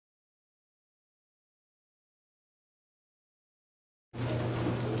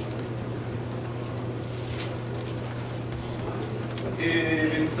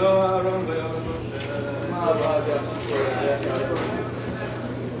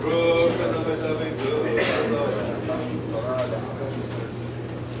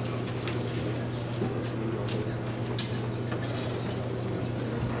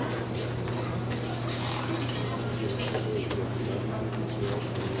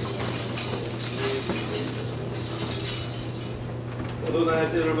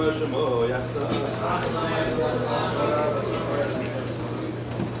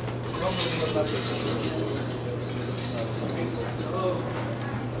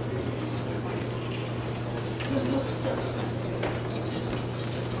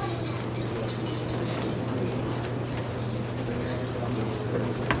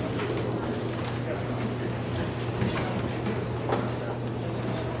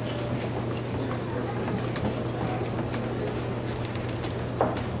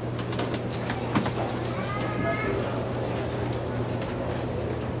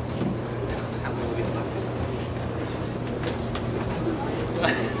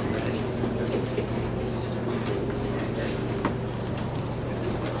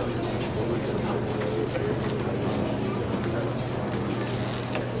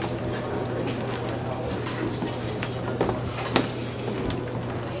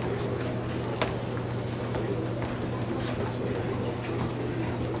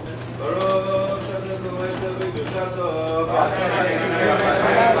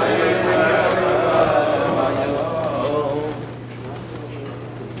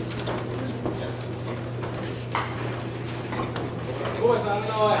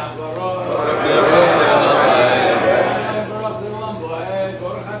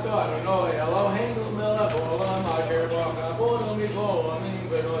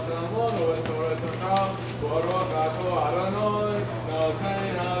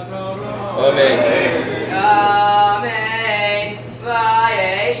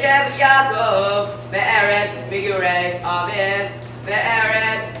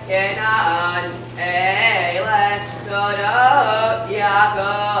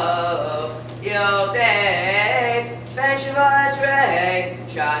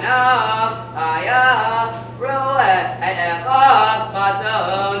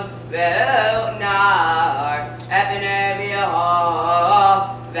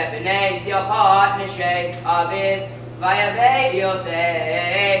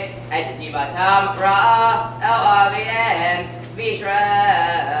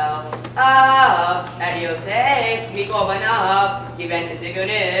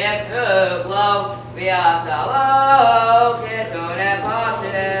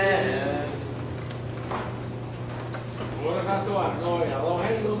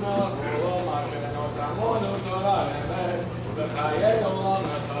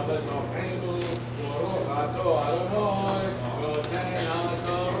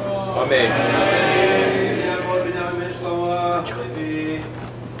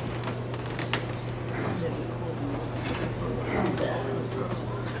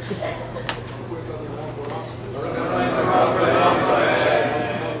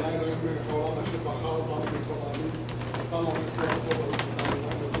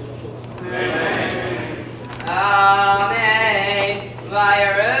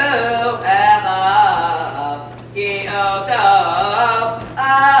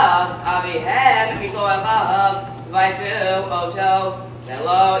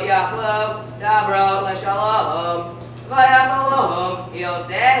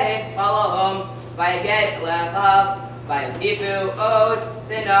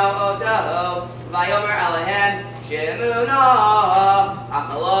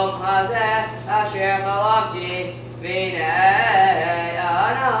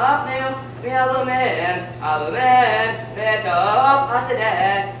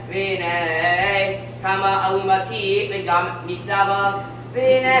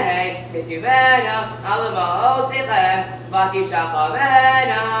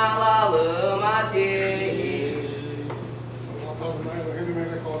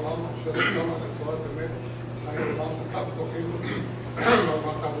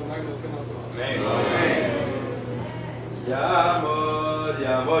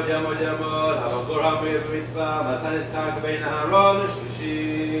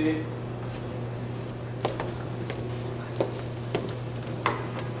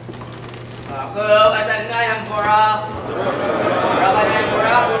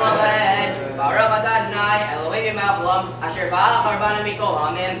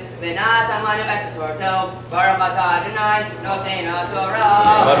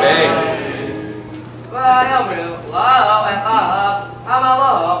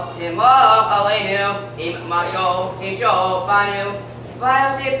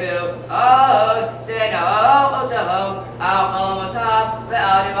ויוסיפו עוד שנאו אותו על חלומותיו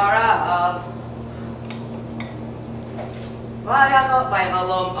ועל דבריו.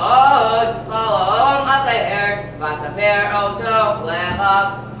 ויחלום עוד חלום אחר ויספר אותו לאחיו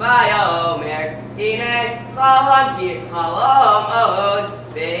ויאמר הנה חלמתי חלום עוד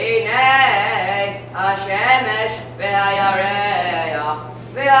והנה השמש והירח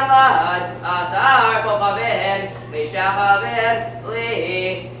ואחד 10 כוכבים משכבים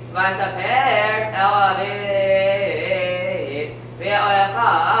לי ויספר אל אביו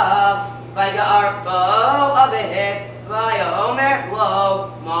ואחיו ויגער בו אביו ויאמר לו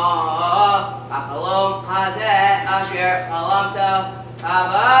מה החלום הזה אשר חלמת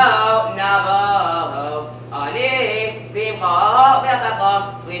אבוא נבוא אני ועמך ואחיך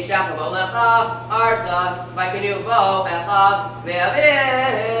לשכב לך ארצה ויקנו בו אחיו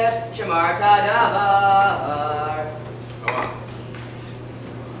ואביו שמרת דבר.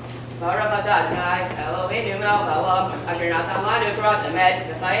 ברוך אתה אדוני אלוהינו מלך העולם אשר נתן לנו תורת אמת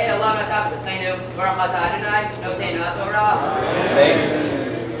וחיי עולם נתן בתוכנו. ברוך אתה אדוני נותן התורה.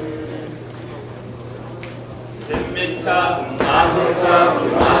 Simmen tov, mazel tov,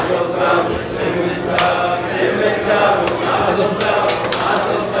 mazel tov, simmen tov, simmen tov, mazel tov,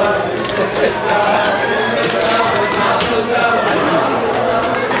 mazel tov, simmen tov, mazel tov,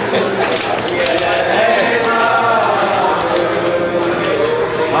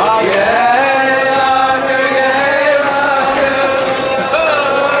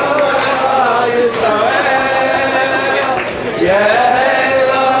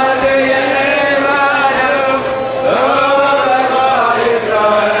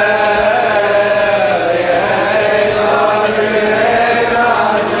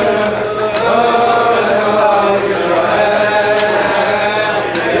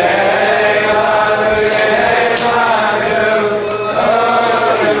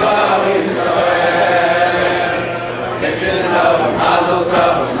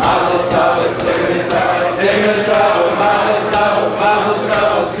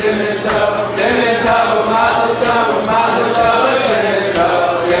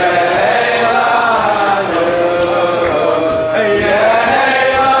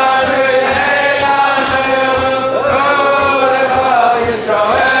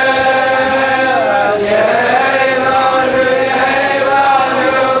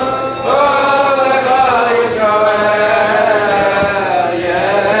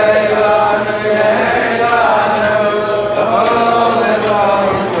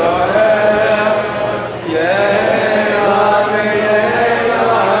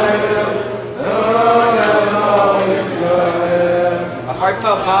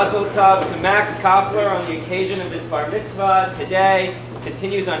 on the occasion of his Bar-Mitzvah. Today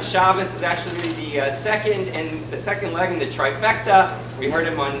continues on Shabbos. Is actually the second leg in the trifecta. We heard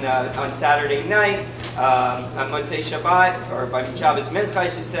him on Saturday night, on Motzei Shabbat, or by Shabbos Mincha, I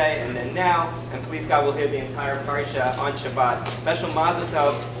should say, and then now, and please God, we'll hear the entire parsha on Shabbat. Special mazel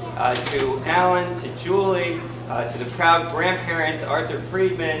tov to Alan, to Julie, to the proud grandparents, Arthur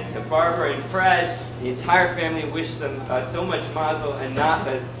Friedman, to Barbara and Fred. The entire family wish them so much mazel and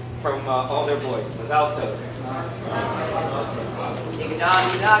nachas from all their boys. Without tov.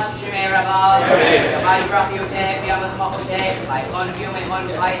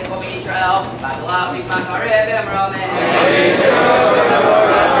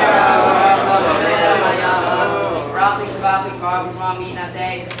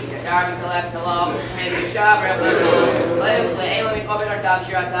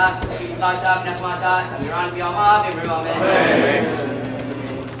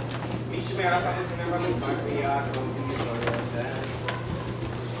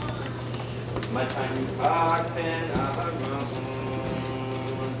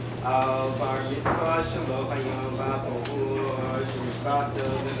 Bar-Mitzvah Shalom Hayom Ba'or Shemishbachto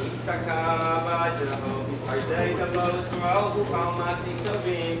V'Mitztaka Ba'daho V'Sardei Davot Torah V'Chal Matzim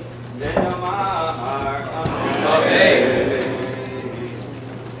Tovim V'Nomar Amen.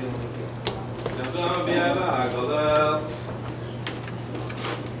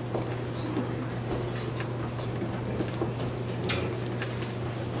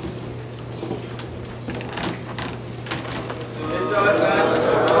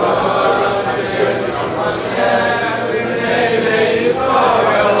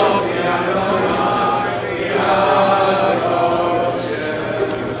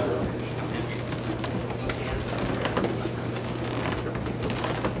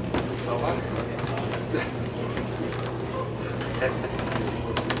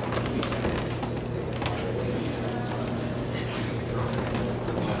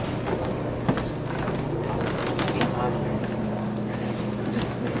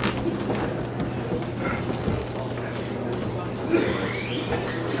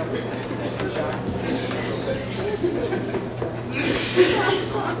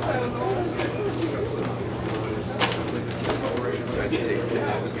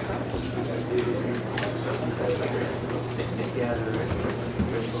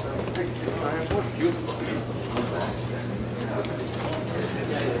 Page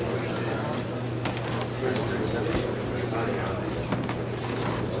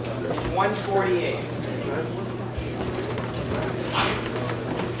 148.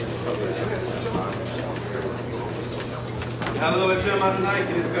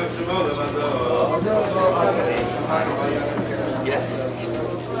 Yes.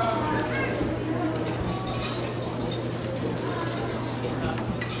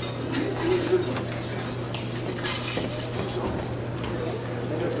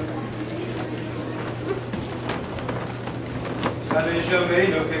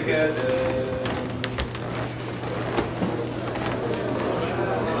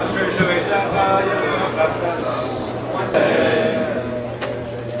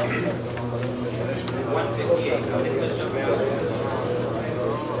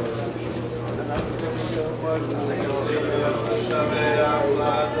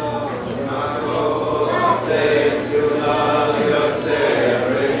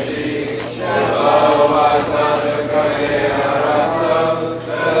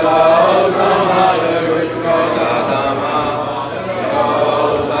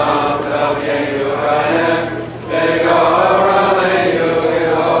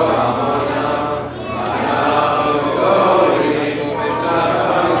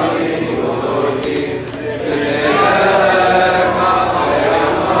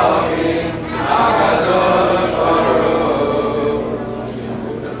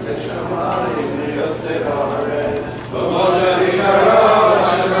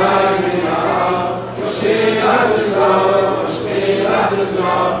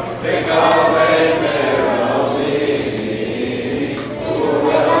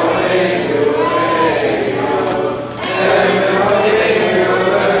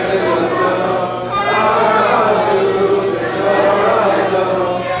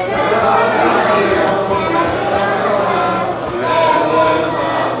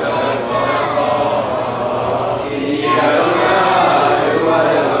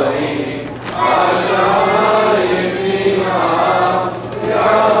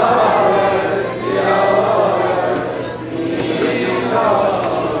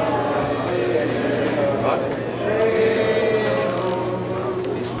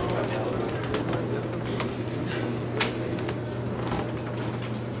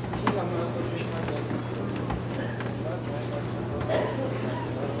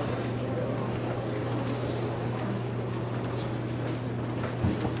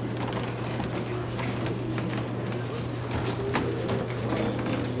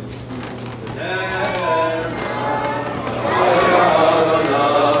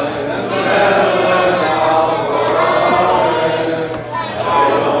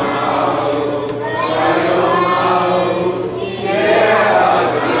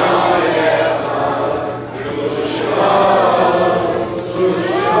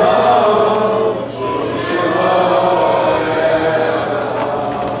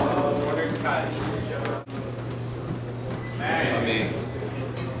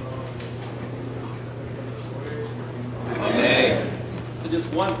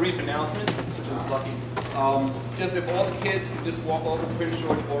 Just one brief announcement, which is lucky. Just if all the kids could just walk over to Prince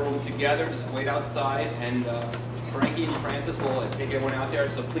George Ballroom together, just wait outside, and Frankie and Francis will take everyone out there.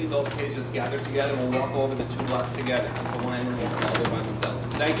 So please, all the kids just gather together, and we'll walk over the two lots together. Just the one end and one all by themselves.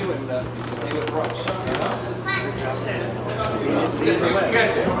 Thank you, and we'll see you at brunch.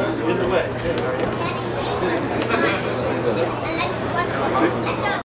 In the way.